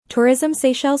Tourism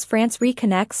Seychelles France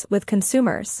reconnects with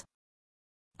consumers.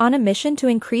 On a mission to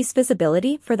increase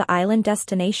visibility for the island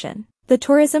destination, the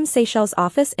Tourism Seychelles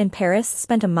office in Paris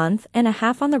spent a month and a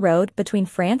half on the road between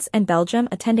France and Belgium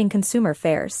attending consumer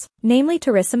fairs, namely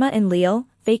Tourisma in Lille,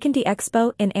 Vacandy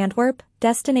Expo in Antwerp,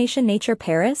 Destination Nature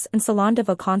Paris and Salon de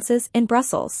Vacances in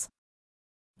Brussels.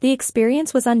 The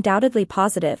experience was undoubtedly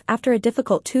positive after a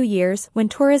difficult 2 years when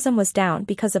tourism was down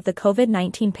because of the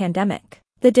COVID-19 pandemic.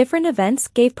 The different events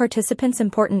gave participants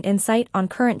important insight on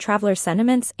current traveler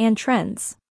sentiments and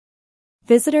trends.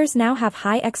 Visitors now have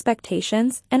high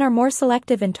expectations and are more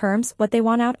selective in terms what they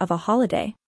want out of a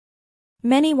holiday.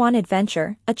 Many want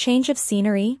adventure, a change of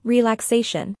scenery,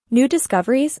 relaxation, new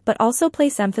discoveries, but also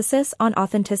place emphasis on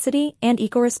authenticity and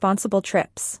eco-responsible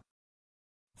trips.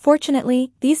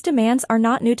 Fortunately, these demands are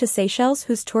not new to Seychelles,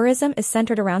 whose tourism is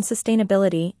centered around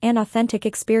sustainability and authentic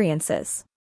experiences.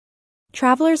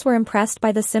 Travelers were impressed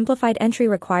by the simplified entry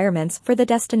requirements for the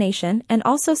destination and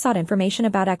also sought information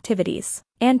about activities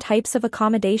and types of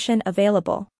accommodation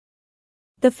available.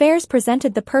 The fairs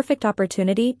presented the perfect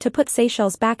opportunity to put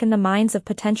Seychelles back in the minds of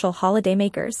potential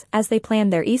holidaymakers as they plan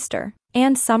their Easter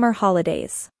and summer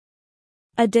holidays.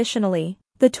 Additionally,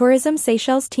 the Tourism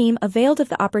Seychelles team availed of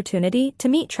the opportunity to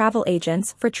meet travel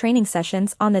agents for training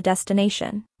sessions on the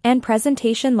destination and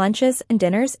presentation lunches and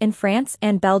dinners in France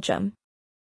and Belgium.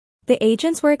 The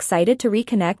agents were excited to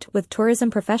reconnect with tourism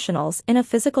professionals in a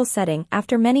physical setting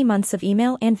after many months of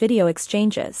email and video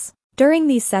exchanges. During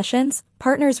these sessions,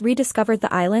 partners rediscovered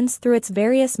the islands through its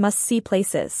various must-see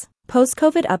places,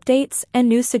 post-COVID updates, and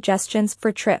new suggestions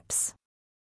for trips.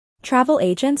 Travel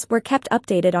agents were kept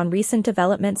updated on recent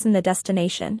developments in the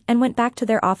destination and went back to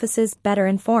their offices better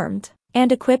informed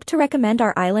and equipped to recommend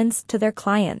our islands to their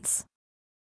clients.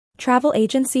 Travel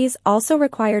agencies also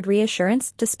required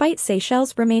reassurance despite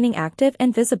Seychelles remaining active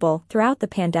and visible throughout the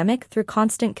pandemic through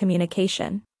constant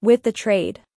communication with the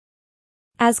trade.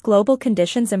 As global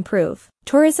conditions improve,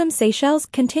 Tourism Seychelles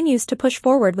continues to push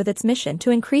forward with its mission to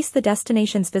increase the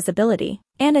destination's visibility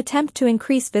and attempt to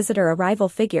increase visitor arrival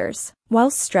figures,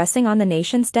 whilst stressing on the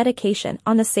nation's dedication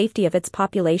on the safety of its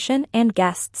population and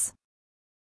guests.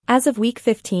 As of week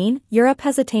 15, Europe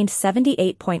has attained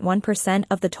 78.1%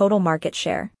 of the total market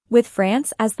share, with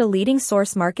France as the leading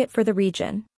source market for the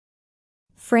region.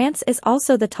 France is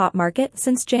also the top market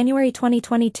since January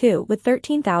 2022 with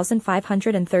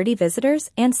 13,530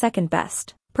 visitors and second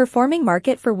best performing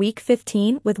market for week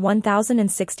 15 with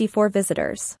 1,064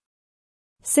 visitors.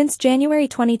 Since January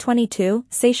 2022,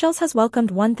 Seychelles has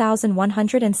welcomed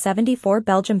 1,174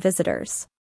 Belgian visitors.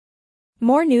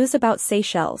 More news about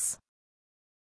Seychelles.